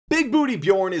Big Booty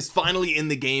Bjorn is finally in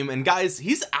the game, and guys,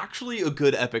 he's actually a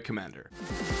good epic commander.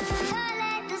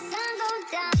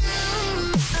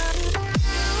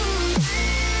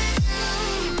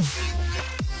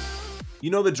 You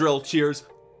know the drill. Cheers.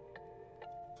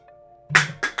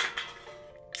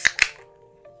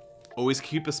 Always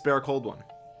keep a spare cold one.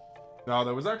 No,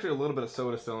 there was actually a little bit of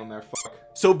soda still in there. Fuck.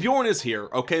 So Bjorn is here.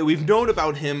 Okay, we've known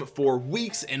about him for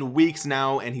weeks and weeks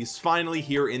now, and he's finally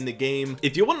here in the game.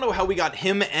 If you want to know how we got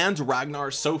him and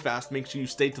Ragnar so fast, make sure you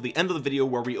stay to the end of the video,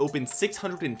 where we opened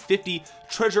 650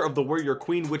 treasure of the warrior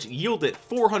queen, which yielded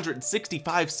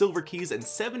 465 silver keys and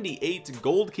 78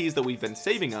 gold keys that we've been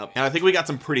saving up, and I think we got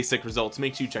some pretty sick results.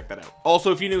 Make sure you check that out.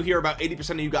 Also, if you're new here, about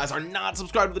 80% of you guys are not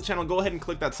subscribed to the channel. Go ahead and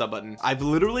click that sub button. I've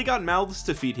literally got mouths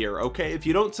to feed here. Okay, if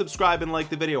you don't subscribe and like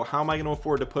the video, how am I going to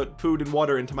afford to put food and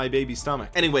water into my baby's stomach?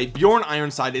 Anyway, Bjorn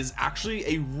Ironside is actually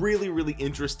a really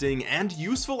interesting and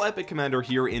useful epic commander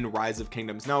here in Rise of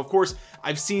Kingdoms. Now, of course,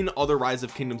 I've seen other Rise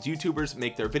of Kingdoms YouTubers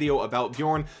make their video about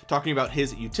Bjorn, talking about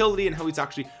his utility and how he's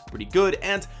actually pretty good,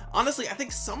 and honestly, I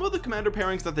think some of the commander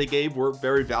pairings that they gave were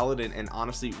very valid and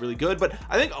honestly really good, but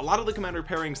I think a lot of the commander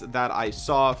pairings that I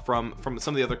saw from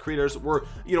some of the other creators were,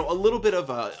 you know, a little bit of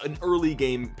an early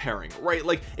game pairing, right?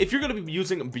 Like, if you're going to be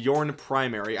using Bjorn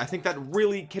primary, I think that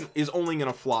really is only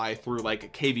going to fly through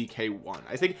like KVK1.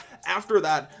 I think after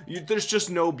that, there's just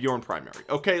no Bjorn primary.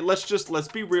 Okay, let's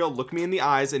be real, look me in the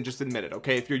eyes and just admit it.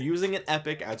 Okay, if you're using an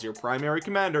epic as your primary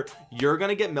commander, you're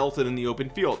gonna get melted in the open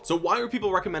field. So why are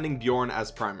people recommending Bjorn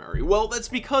as primary? Well, that's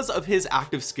because of his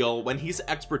active skill when he's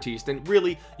expertise, and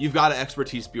really you've got to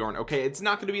expertise Bjorn. Okay, it's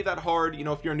not going to be that hard. You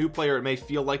know, if you're a new player, it may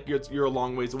feel like you're a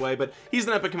long ways away, but he's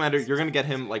an epic commander. You're gonna get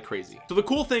him like crazy. So the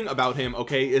cool thing about him,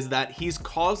 okay, is that he's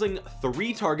causing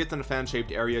 3 targets in a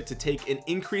fan-shaped area to take an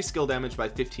increased skill damage by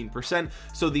 15%.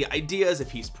 So the idea is,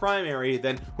 if he's primary,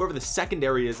 then whoever the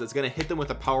secondary is going to hit them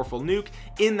with a powerful nuke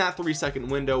in that 3-second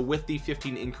window with the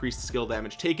 15 increased skill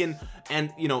damage taken.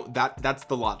 And you know, that's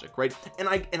the logic, right? And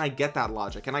I get that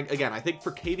logic, and I think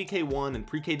for KVK1 and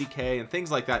pre-KVK and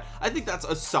things like that, I think that's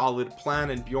a solid plan,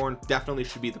 and Bjorn definitely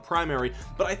should be the primary.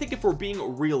 But I think if we're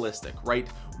being realistic, right,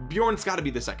 Bjorn's got to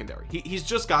be the secondary. He's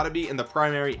just got to be, and the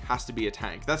primary has to be a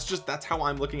tank. That's how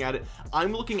I'm looking at it.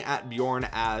 I'm looking at Bjorn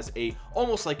as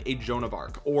almost like a Joan of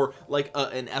Arc, or like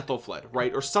an Ethelfled,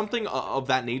 right, or something of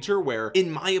that nature, where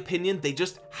in my opinion they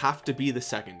just have to be the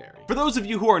secondary. For those of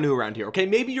you who are new around here, okay,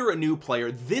 maybe you're a new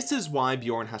player, this is why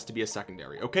Bjorn has to be a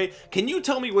secondary. Okay, can you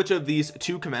tell me which of these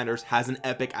 2 commanders has an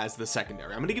epic as the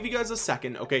secondary? I'm gonna give you guys a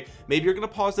second. Okay, maybe you're gonna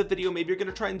pause the video, maybe you're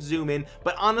gonna try and zoom in,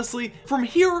 but honestly, from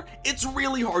here it's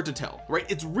really hard to tell, right?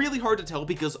 It's really hard to tell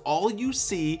because all you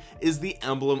see is the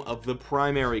emblem of the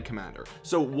primary commander.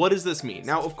 So what does this mean?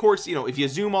 Now, of course, you know, if you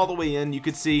zoom all the way in, you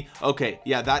could see, okay,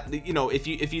 yeah, that, you know, if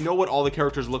you know what all the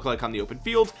characters look like on the open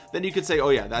field, then you could say, oh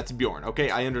yeah, that's Bjorn. Okay,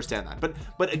 I understand that.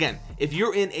 But again, if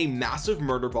you're in a massive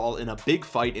murder ball in a big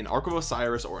fight in Ark of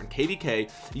Osiris or in KVK,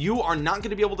 you are not going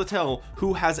to be able to tell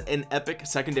who has an epic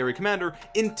secondary commander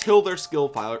until their skill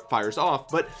fires off.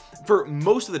 But for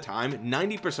most of the time,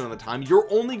 90% of the time, you're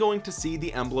only going to see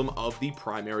the emblem of the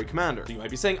primary commander. So you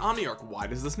might be saying, Omniarch, why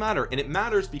does this matter? And it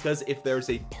matters because if there's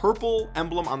a purple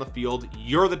emblem on the field,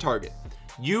 you're the target.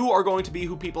 You are going to be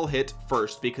who people hit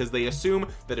first, because they assume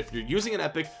that if you're using an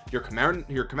epic, your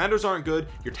commanders aren't good,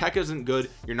 your tech isn't good,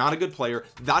 you're not a good player.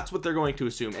 That's what they're going to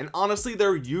assume, and honestly,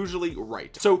 they're usually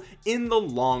right. So in the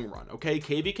long run, okay,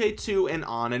 KVK2 and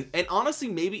on, and honestly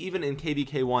maybe even in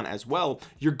KVK1 as well,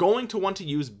 you're going to want to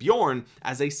use Bjorn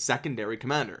as a secondary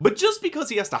commander. But just because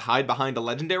he has to hide behind a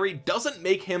legendary doesn't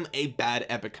make him a bad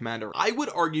epic commander. I would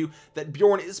argue that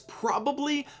Bjorn is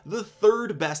probably the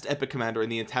 3rd best epic commander in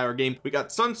the entire game. We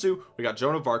got Sun Tzu, we got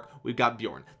Joan of Arc, we've got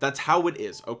Bjorn. That's how it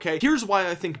is. Okay, here's why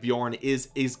I think Bjorn is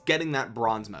getting that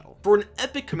bronze medal. For an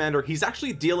epic commander, he's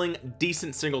actually dealing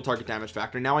decent single target damage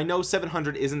factor. Now I know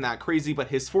 700 isn't that crazy, but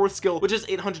his 4th skill, which is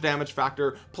 800 damage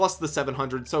factor plus the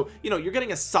 700, so you know, you're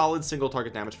getting a solid single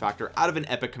target damage factor out of an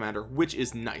epic commander, which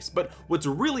is nice. But what's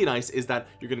really nice is that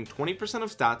you're getting 20%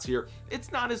 of stats here.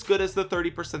 It's not as good as the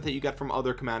 30% that you get from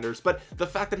other commanders, but the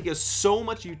fact that he has so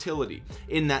much utility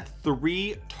in that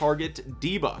 3 target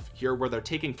debuff here, where they're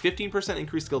taking 15%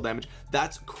 increased skill damage,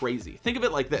 that's crazy. Think of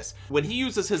it like this: when he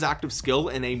uses his active skill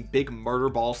in a big murder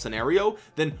ball scenario,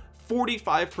 then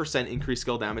 45% increased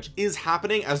skill damage is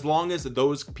happening as long as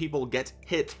those people get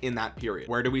hit in that period.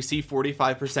 Where do we see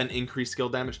 45% increased skill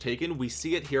damage taken? We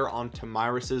see it here on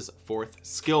Tamiris's 4th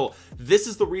skill. This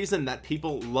is the reason that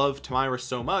people love Tamiris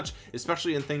so much,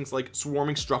 especially in things like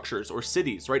swarming structures or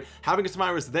cities, right? Having a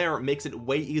Tamiris there makes it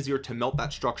way easier to melt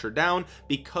that structure down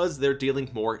because they're dealing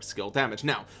more skill damage.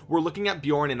 Now we're looking at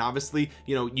Bjorn, and obviously,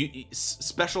 you know,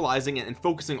 specializing and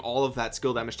focusing all of that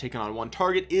skill damage taken on one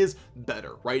target is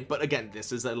better, right? But again,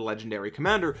 this is a legendary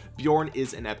commander. Bjorn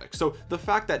is an epic, so the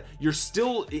fact that you're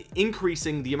still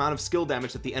increasing the amount of skill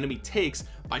damage that the enemy takes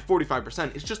by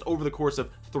 45%, it's just over the course of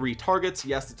 3 targets.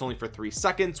 Yes, it's only for 3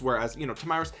 seconds, whereas, you know,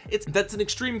 Tamiris, that's an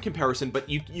extreme comparison, but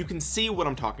you can see what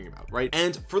I'm talking about, right?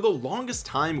 And for the longest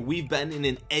time we've been in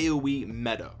an AoE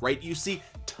meta, right? You see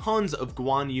tons of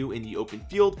Guan Yu in the open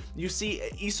field, you see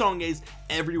Isonges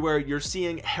everywhere, you're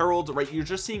seeing Herald, right? You're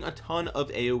just seeing a ton of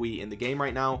AoE in the game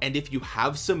right now, and if you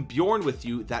have some Bjorn with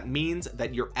you, that means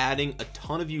that you're adding a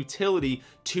ton of utility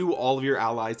to all of your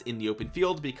allies in the open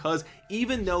field, because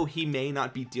even though he may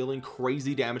not be dealing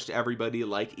crazy damage to everybody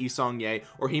like Isong,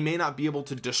 or he may not be able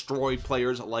to destroy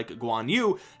players like Guan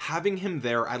Yu, having him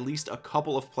there, at least a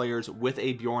couple of players with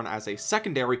a Bjorn as a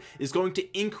secondary, is going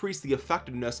to increase the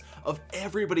effectiveness of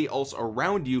everybody else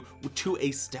around you to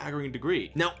a staggering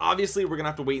degree. Now obviously we're gonna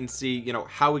have to wait and see, you know,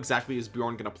 how exactly is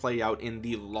Bjorn gonna play out in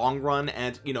the long run,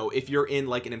 and you know, if you're in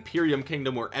like an Imperium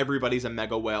kingdom where everybody's a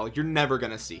mega whale, you're never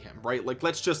gonna see him, right? Like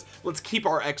let's keep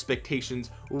our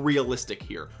expectations realistic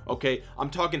here, okay? I'm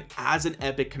talking as an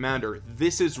epic commander,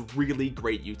 this is really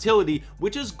great utility,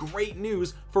 which is great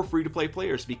news for free-to-play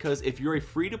players, because if you're a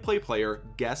free-to-play player,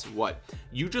 guess what?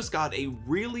 You just got a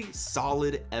really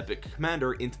solid epic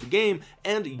commander into the game,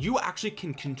 and you actually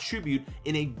can contribute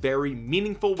in a very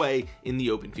meaningful way in the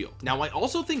open field. Now I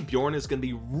also think Bjorn is going to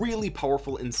be really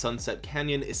powerful in Sunset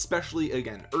Canyon, especially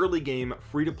again early game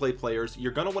free-to-play players.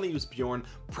 You're going to want to use Bjorn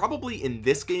probably in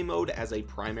this game mode as a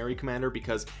primary commander,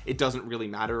 because it doesn't really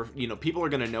matter, you know, people are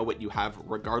going to know what you have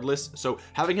regardless, so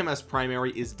having him as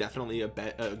primary is definitely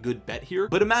a good bet here.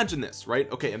 But imagine this,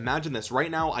 right? Okay, imagine this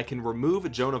right now. I can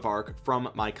remove Joan of Arc from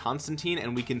my Constantine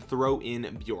and we can throw in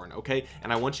Bjorn, okay?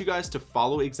 And I want you guys to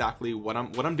follow exactly what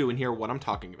I'm doing here, what I'm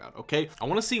talking about, okay? I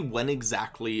want to see when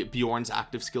exactly Bjorn's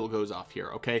active skill goes off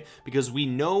here, okay? Because we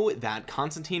know that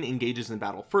Constantine engages in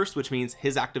battle first, which means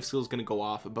his active skill is going to go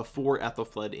off before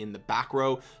Ethelfled in the back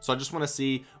row. So I just want to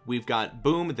see, we've got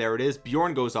boom, there it is,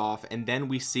 Bjorn goes off, and then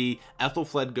we see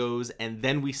Ethelfled goes, and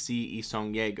then we see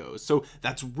Isong goes. So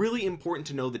that's really important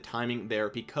to know the timing there,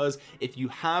 because if you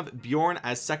have Bjorn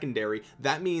as secondary,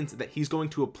 that means that he's going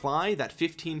to apply that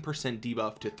 15%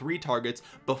 debuff to 3 targets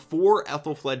before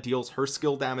Ethelfled deals her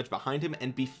skill damage behind him,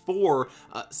 and before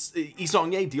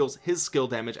Isong deals his skill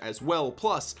damage as well.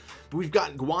 Plus we've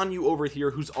got Guan Yu over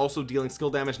here who's also dealing skill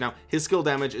damage. Now his skill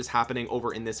damage is happening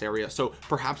over in this area, so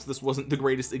perhaps this wasn't the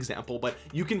greatest example, but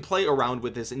you can play around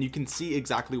with this and you can see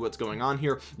exactly what's going on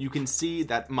here. You can see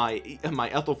that my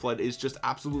Ethelfled is just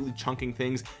absolutely chunking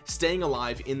things, staying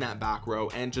alive in that back row,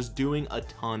 and just doing a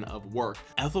ton of work.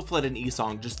 Ethelfled and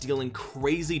Isong just dealing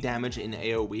crazy damage in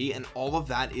AoE, and all of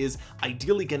that is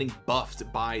ideally getting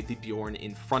buffed by the Bjorn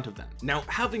in front of them. Now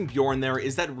having Bjorn there,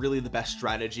 is that really the best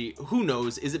strategy? Who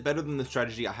knows? Is it better than the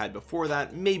strategy I had before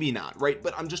that? Maybe not, right?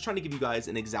 But I'm just trying to give you guys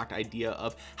an exact idea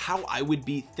of how I would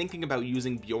be thinking about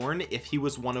using Bjorn if he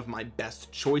was one of my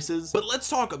best choices. But let's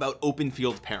talk about open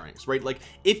field pairings, right? Like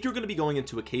if you're going to be going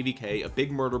into a KVK, a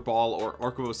big murder ball, or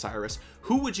Ark of Osiris,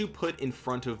 who would you put in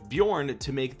front of Bjorn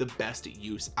to make the best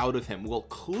use out of him? Well,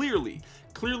 clearly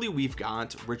we've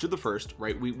got Richard I,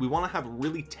 right? We want to have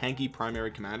really tanky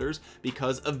primary commanders,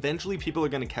 because eventually people are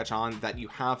going to catch on that you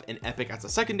have an epic as a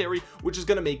secondary, which is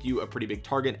going to make you a pretty big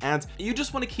target, and you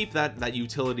just want to keep that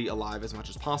utility alive as much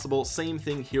as possible. Same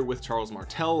thing here with Charles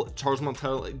Martel.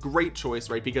 Great choice,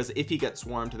 right? Because if he gets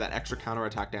swarmed, that extra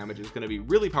counterattack damage is going to be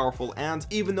really powerful, and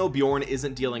even though Bjorn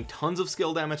isn't dealing tons of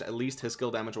skill damage, at least his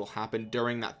skill damage will happen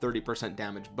during that 30%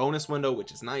 damage bonus window,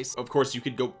 which is nice. Of course you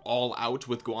could go all out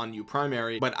with Guan Yu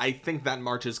primary, but I think that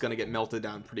March is going to get melted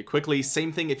down pretty quickly.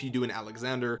 Same thing if you do an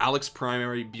Alexander, Alex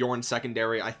primary, Bjorn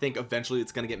secondary. I think eventually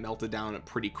it's going to get melted down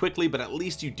pretty quickly, but at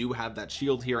least you do have that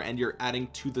shield here, and you're adding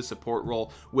to the support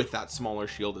role with that smaller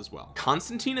shield as well.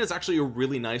 Constantine is actually a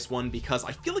really nice one, because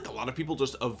I feel like a lot of people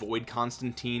just avoid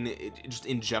Constantine just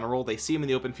in general. They see him in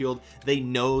the open field, they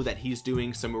know that he's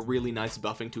doing some really nice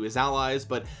buffing to his allies,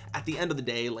 but at the end of the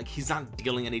day, like, he's not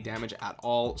dealing any damage at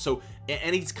all. So,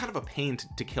 and he's kind of a pain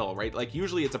to kill, right? Like, like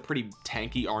usually it's a pretty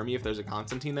tanky army if there's a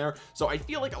Constantine there. So I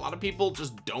feel like a lot of people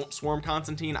just don't swarm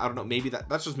Constantine. I don't know, maybe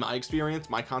that's just my experience.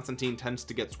 My Constantine tends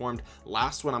to get swarmed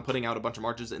last when I'm putting out a bunch of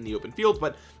marches in the open field,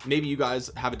 but maybe you guys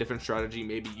have a different strategy.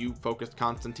 Maybe you focused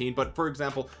Constantine, but for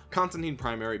example, Constantine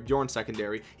primary, Bjorn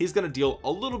secondary, he's going to deal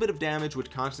a little bit of damage,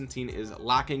 which Constantine is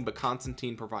lacking, but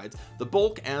Constantine provides the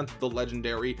bulk and the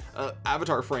legendary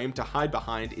avatar frame to hide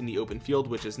behind in the open field,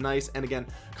 which is nice. And again,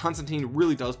 Constantine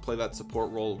really does play that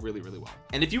support role really well.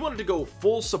 And if you wanted to go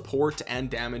full support and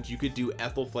damage, you could do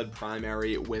Ethelfled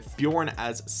primary with Bjorn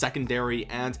as secondary,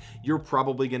 and you're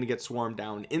probably going to get swarmed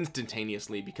down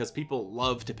instantaneously because people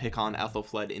love to pick on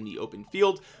Ethelfled in the open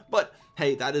field. But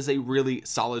hey, that is a really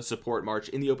solid support march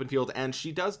in the open field, and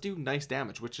she does do nice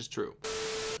damage, which is true.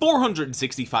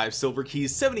 465 silver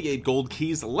keys, 78 gold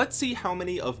keys. Let's see how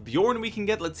many of Bjorn we can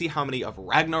get. Let's see how many of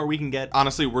Ragnar we can get.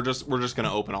 Honestly, we're just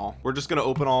gonna open all. We're just gonna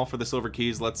open all for the silver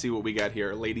keys. Let's see what we got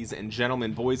here, ladies and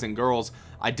gentlemen, boys and girls.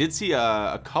 I did see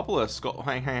a couple of skull.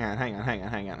 Hang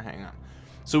on.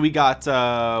 So we got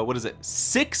what is it?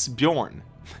 6 Bjorn.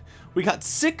 We got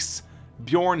 6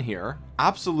 Bjorn here.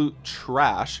 Absolute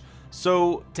trash.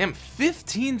 So damn,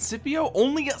 15 Scipio,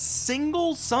 only a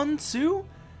single Sun Tzu.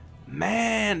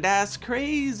 Man, that's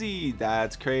crazy.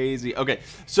 Okay,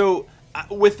 so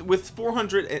with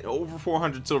 400 and over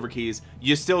 400 silver keys,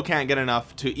 you still can't get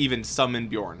enough to even summon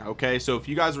Bjorn. Okay, so if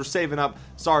you guys were saving up,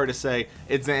 sorry to say,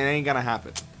 it ain't gonna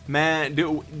happen, man.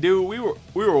 Dude, we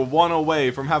were one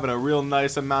away from having a real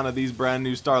nice amount of these brand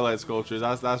new Starlight sculptures.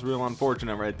 That's real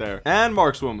unfortunate right there. And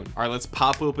Markswoman. All right, let's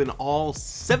pop open all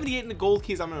 78 in the gold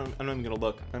keys. I'm not even gonna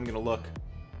look.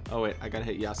 Oh wait, I gotta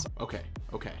hit yes. Okay.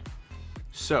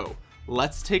 So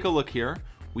let's take a look here.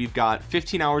 We've got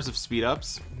 15 hours of speed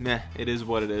ups. Meh, it is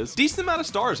what it is. Decent amount of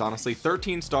stars, honestly.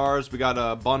 13 stars. We got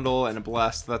a bundle and a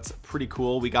blessed. That's pretty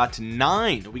cool. We got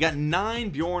 9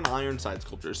 Bjorn Ironside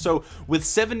sculptures. So with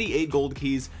 78 gold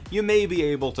keys, you may be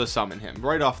able to summon him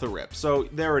right off the rip. So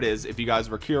there it is. If you guys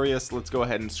were curious, let's go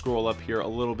ahead and scroll up here a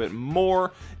little bit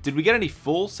more. Did we get any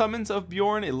full summons of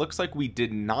Bjorn? It looks like we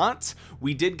did not.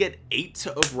 We did get 8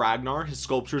 of Ragnar, his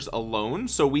sculptures alone.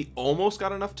 So we almost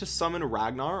got enough to summon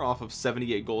Ragnar off of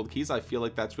 78 gold keys. I feel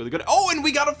like that's really good. Oh, and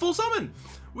we got a full summon.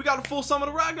 We got a full summon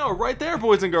of Ragnar right there,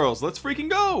 boys and girls. Let's freaking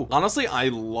go. Honestly, I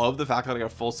love the fact that I got a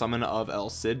full summon of El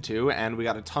Cid too, and we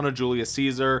got a ton of Julius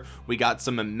Caesar. We got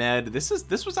some Ahmed. This was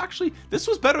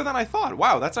better than I thought.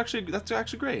 Wow, that's actually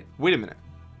great. Wait a minute.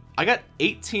 I got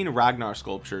 18 Ragnar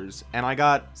sculptures and I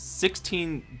got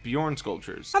 16 Bjorn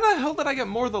sculptures. How the hell did I get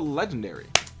more of the legendary?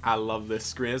 I love this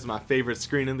screen. This is my favorite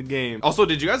screen in the game. Also,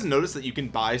 did you guys notice that you can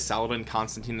buy Saladin,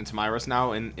 Constantine, and Tamiris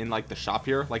now in like the shop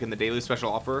here, like in the daily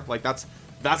special offer? Like that's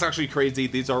actually crazy.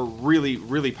 These are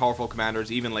really powerful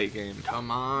commanders, even late game.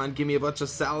 Come on, give me a bunch of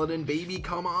Saladin, baby.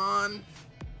 Come on.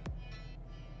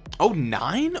 Oh,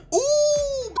 9?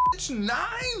 Ooh, bitch, 9.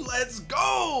 Let's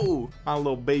go. My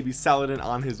little baby Saladin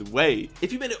on his way.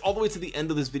 If you made it all the way to the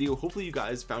end of this video, hopefully you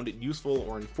guys found it useful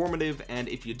or informative, and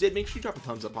if you did, make sure you drop a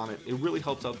thumbs up on it. It really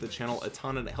helps out the channel a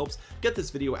ton, and it helps get this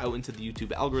video out into the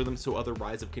YouTube algorithm so other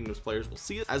Rise of Kingdoms players will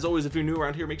see it. As always, if you're new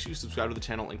around here, make sure you subscribe to the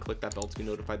channel and click that bell to be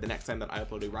notified the next time that I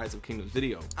upload a Rise of Kingdoms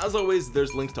video. As always,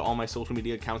 there's links to all my social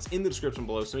media accounts in the description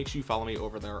below, so make sure you follow me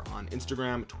over there on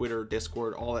Instagram, Twitter,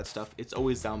 Discord, all that stuff. It's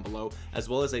always down below, as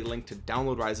well as a link to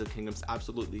download Rise of Kingdoms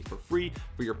absolutely for free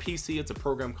for your PC. It's a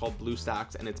program called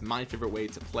BlueStacks, and it's my favorite way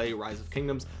to play Rise of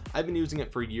Kingdoms. I've been using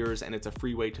it for years, and it's a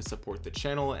free way to support the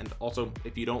channel. And also,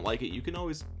 if you don't like it, you can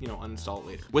always, uninstall it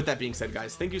later. With that being said,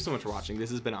 guys, thank you so much for watching. This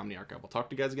has been Omniarch. I will talk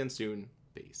to you guys again soon.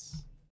 Peace.